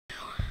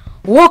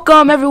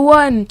Welcome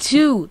everyone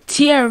to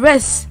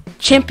TRS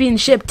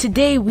Championship.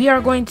 Today we are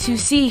going to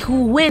see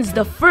who wins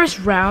the first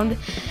round,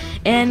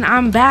 and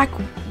I'm back,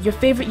 your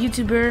favorite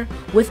YouTuber,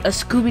 with a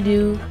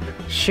Scooby-Doo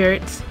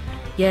shirt.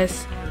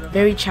 Yes,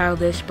 very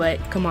childish, but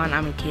come on,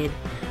 I'm a kid.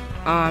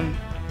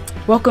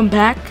 Welcome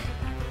back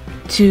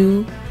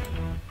to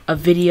a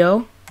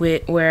video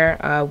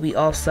where we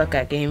all suck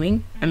at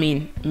gaming. I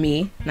mean,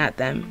 me, not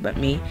them, but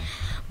me.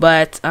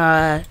 But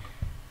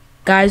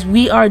guys,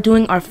 we are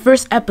doing our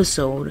first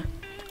episode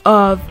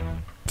of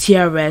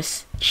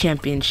TRS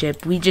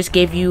Championship. We just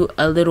gave you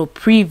a little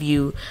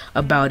preview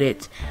about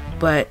it,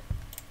 but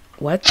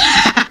what?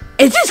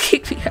 It just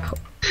kicked me out.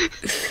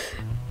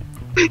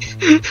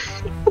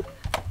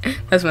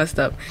 That's messed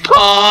up.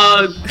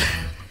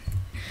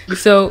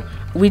 So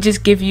we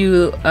just give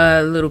you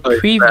a little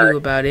preview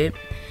about it,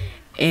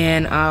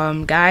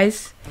 and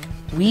guys,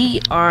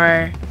 we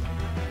are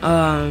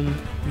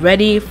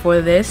ready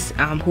for this.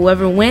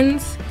 Whoever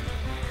wins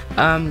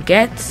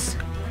gets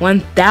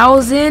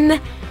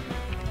 $1,000.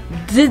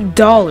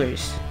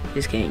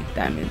 Just kidding,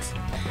 diamonds.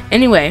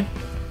 Anyway.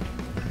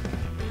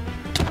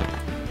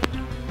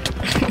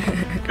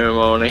 Good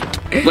morning.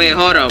 Wait,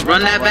 hold up.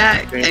 Run that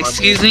back.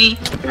 Excuse me?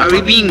 Are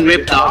we being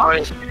ripped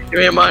off? Give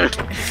me a money.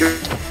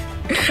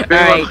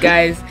 Alright,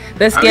 guys.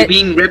 Are we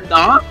being ripped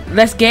off?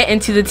 Let's get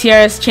into the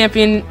TRS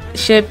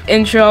Championship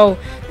intro.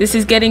 This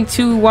is getting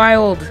too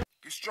wild.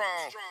 Be strong.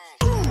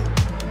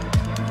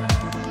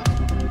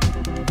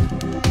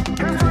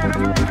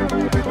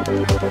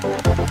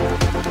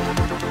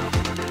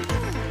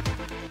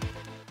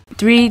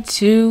 3,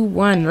 2,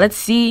 1. Let's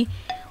see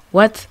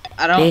what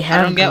they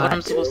have. I don't get got. what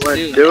I'm supposed to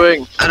do.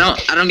 Doing? I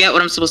don't get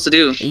what I'm supposed to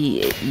do.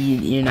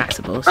 You're not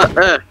supposed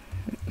to.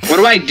 What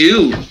do I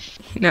do?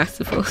 You're not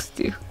supposed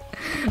to.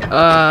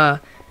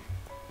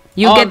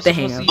 You'll get the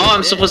hang of it. Oh,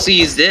 I'm supposed to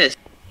use this.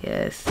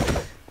 Yes.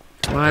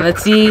 Come on,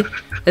 let's see.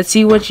 Let's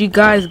see what you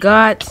guys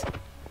got.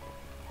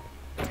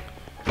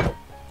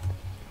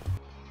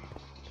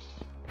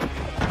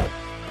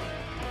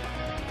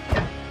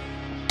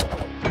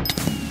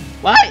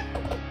 What?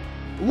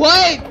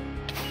 What?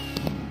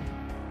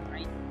 Are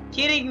you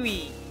kidding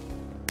me?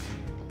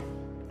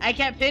 I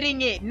kept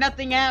hitting it.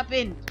 Nothing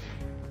happened.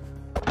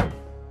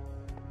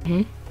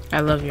 I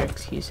love your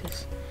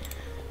excuses.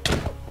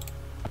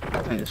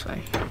 I'm just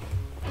fine.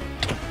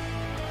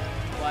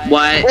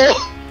 What?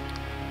 Oh,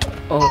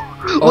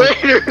 Oh.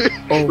 later,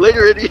 Oh.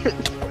 later,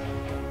 idiot.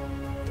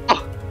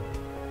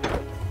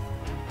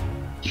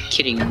 You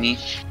kidding me?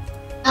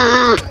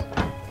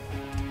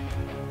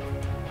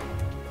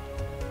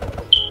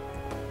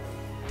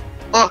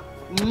 Oh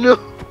no!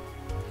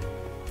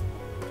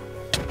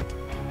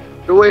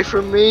 Get away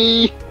from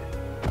me!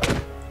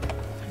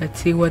 Let's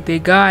see what they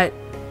got.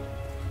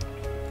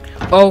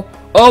 Oh!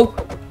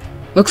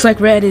 Looks like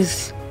Red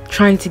is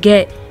trying to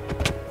get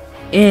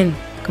in.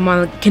 Come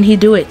on, can he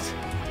do it?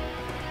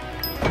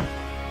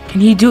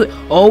 Can he do it?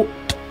 Oh,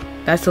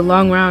 that's a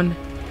long round.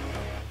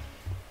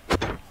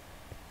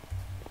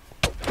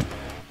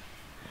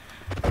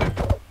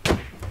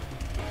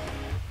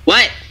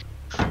 What?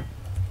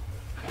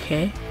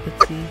 Okay,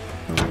 let's see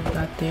what we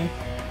got there.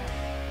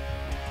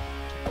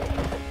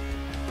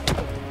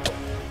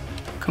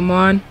 Come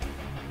on.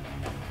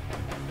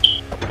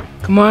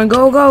 Come on, go!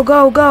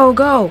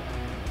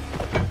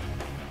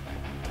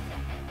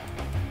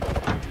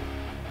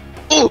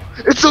 Oh,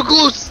 it's so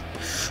close!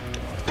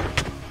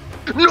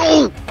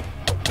 No!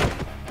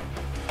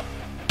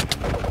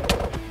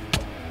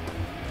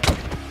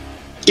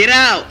 Get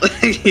out!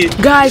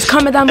 Guys,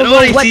 comment down I don't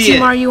below, wanna what see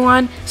team it. are you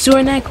on?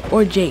 Surenek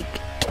or Jake?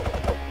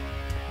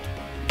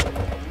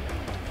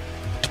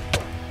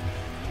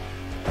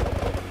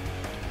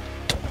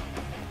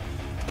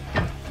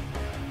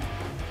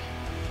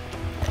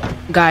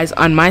 Guys,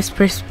 on my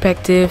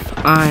perspective,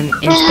 in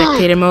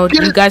spectator mode,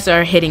 you guys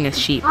are hitting a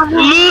sheep. Are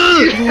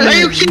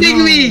you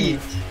kidding me?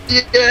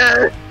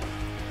 Yes!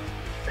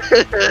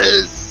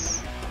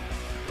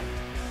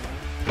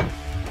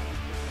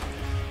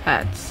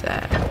 That's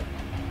sad.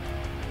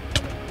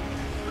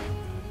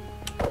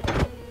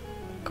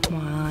 Come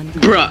on.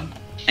 Bruh.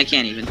 I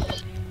can't even.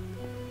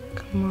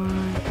 Come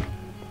on.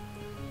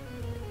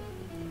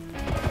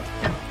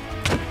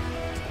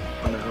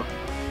 Oh no.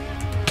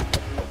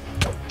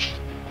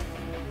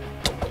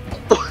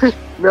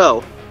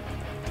 No.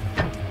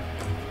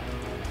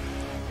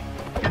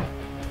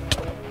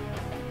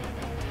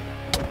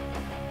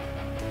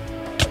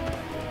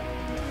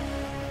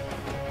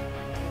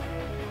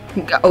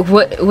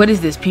 What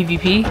is this,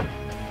 PvP?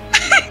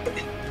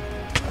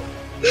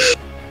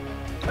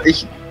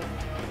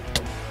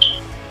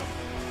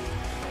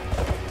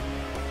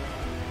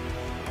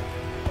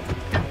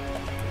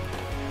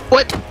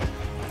 What?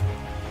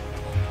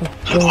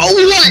 Oh,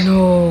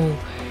 what?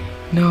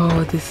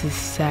 no, this is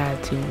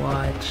sad to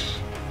watch.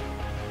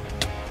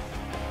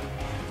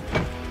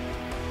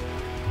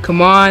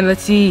 Come on,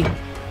 let's see.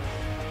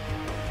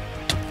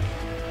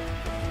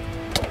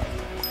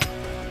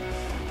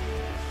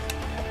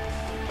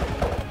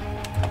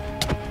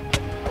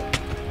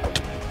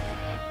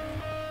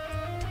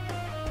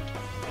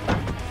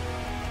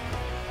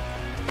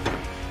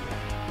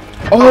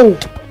 Oh!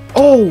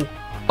 Oh!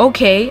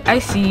 Okay, I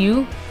see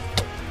you.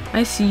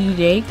 I see you,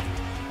 Jake.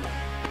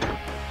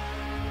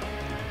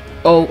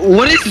 Oh.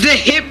 What is the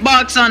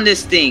hitbox on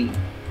this thing?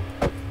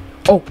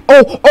 Oh!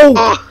 Oh!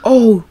 Oh!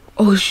 Oh!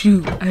 Oh,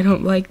 shoot. I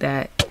don't like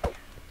that.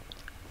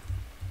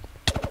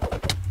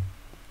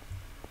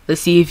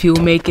 Let's see if he'll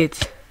make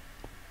it.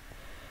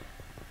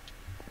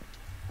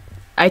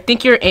 I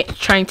think you're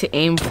trying to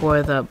aim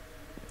for the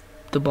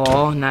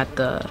ball, not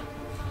the...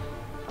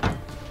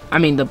 I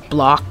mean the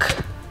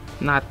block,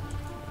 not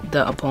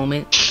the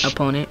opponent.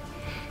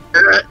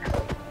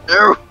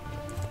 No.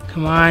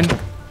 Come on.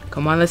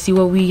 Come on, let's see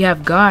what we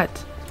have got.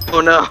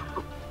 Oh no.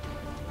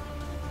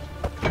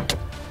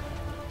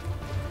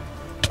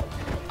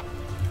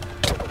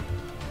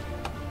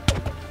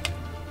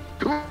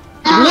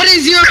 What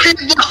is your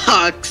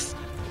hitbox?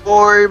 Don't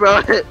worry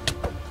about it.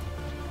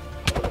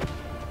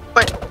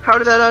 Wait, how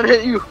did that not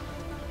hit you?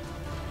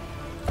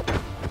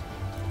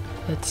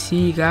 Let's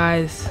see,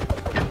 guys.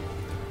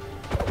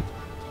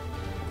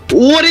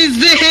 What is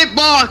the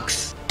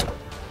hitbox?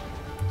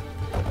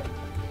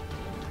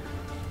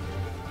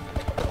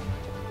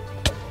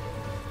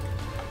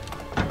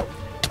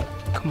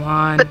 Come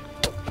on.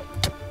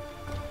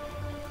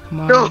 Come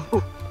on.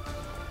 No.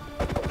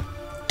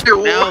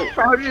 Dude, No.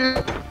 how did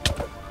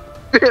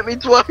you hit me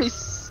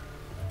twice?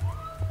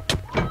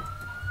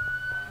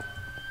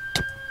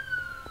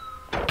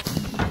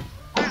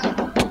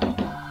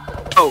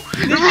 Oh.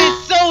 This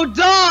is so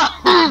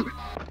dumb!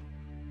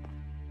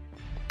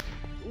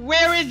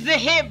 Where is the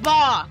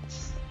hitbox?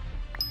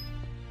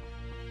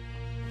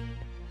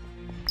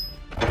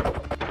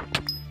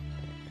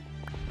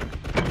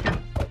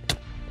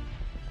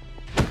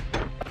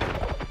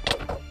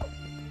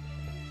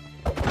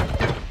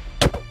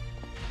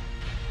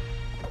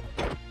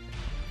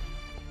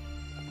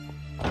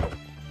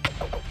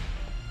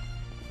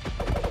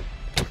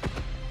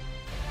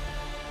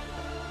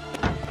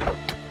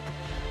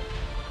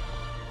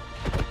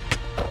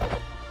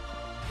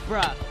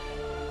 Bruh.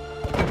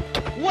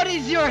 What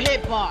is your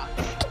hitbox?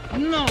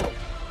 No.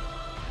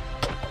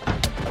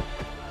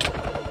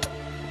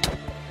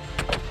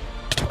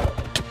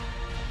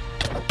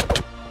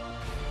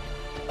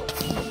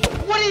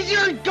 What is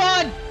your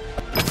gun?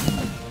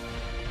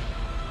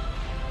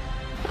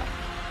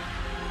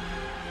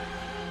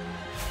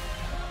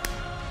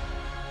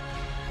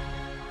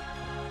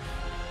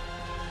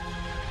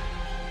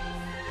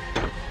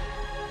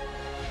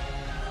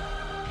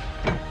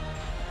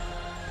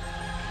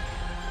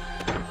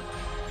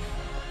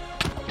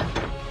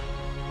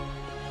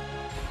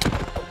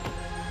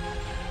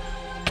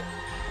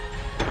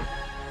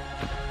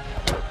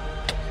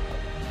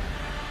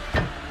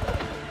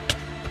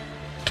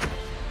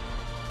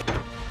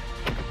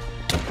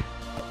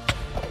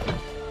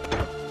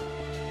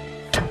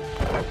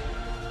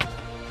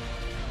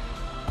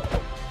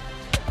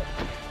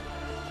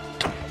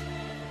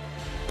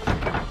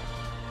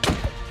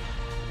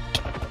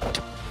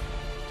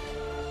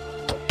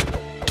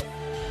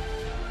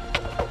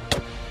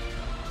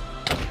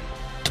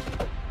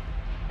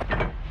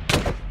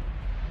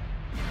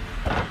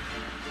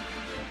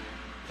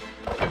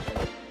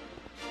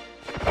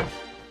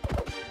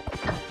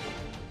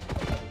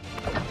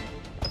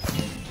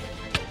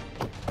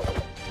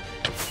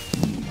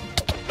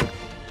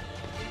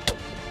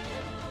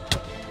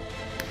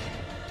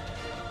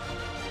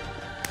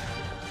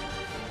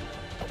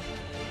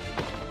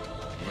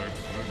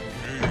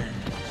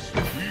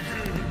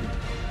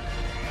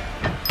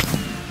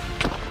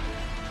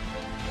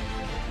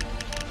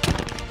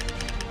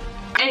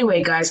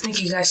 Anyway, guys,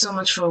 thank you guys so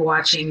much for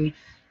watching.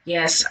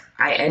 Yes,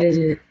 I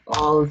edited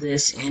all of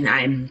this and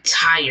I'm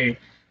tired.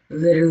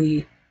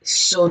 Literally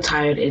so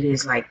tired. It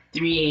is like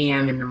 3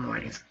 a.m. in the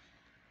morning.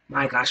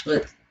 My gosh,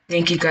 but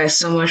thank you guys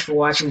so much for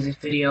watching this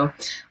video.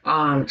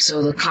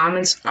 So the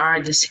comments are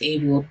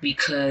disabled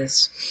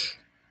because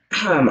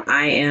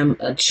I am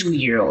a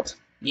 2-year-old.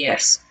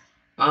 Yes.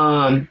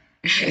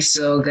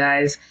 So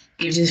guys,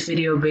 give this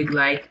video a big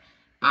like,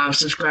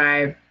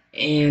 subscribe,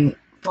 and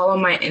follow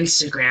my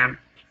Instagram,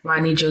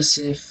 Rodney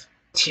Joseph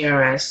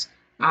TRS.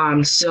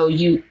 So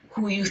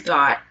who you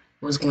thought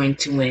was going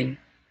to win.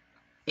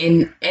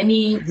 In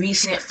any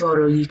recent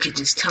photo, you could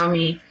just tell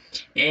me.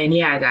 And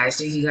yeah, guys,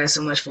 thank you guys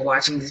so much for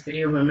watching this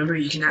video. Remember,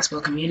 you cannot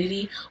spell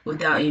community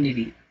without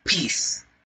unity. Peace.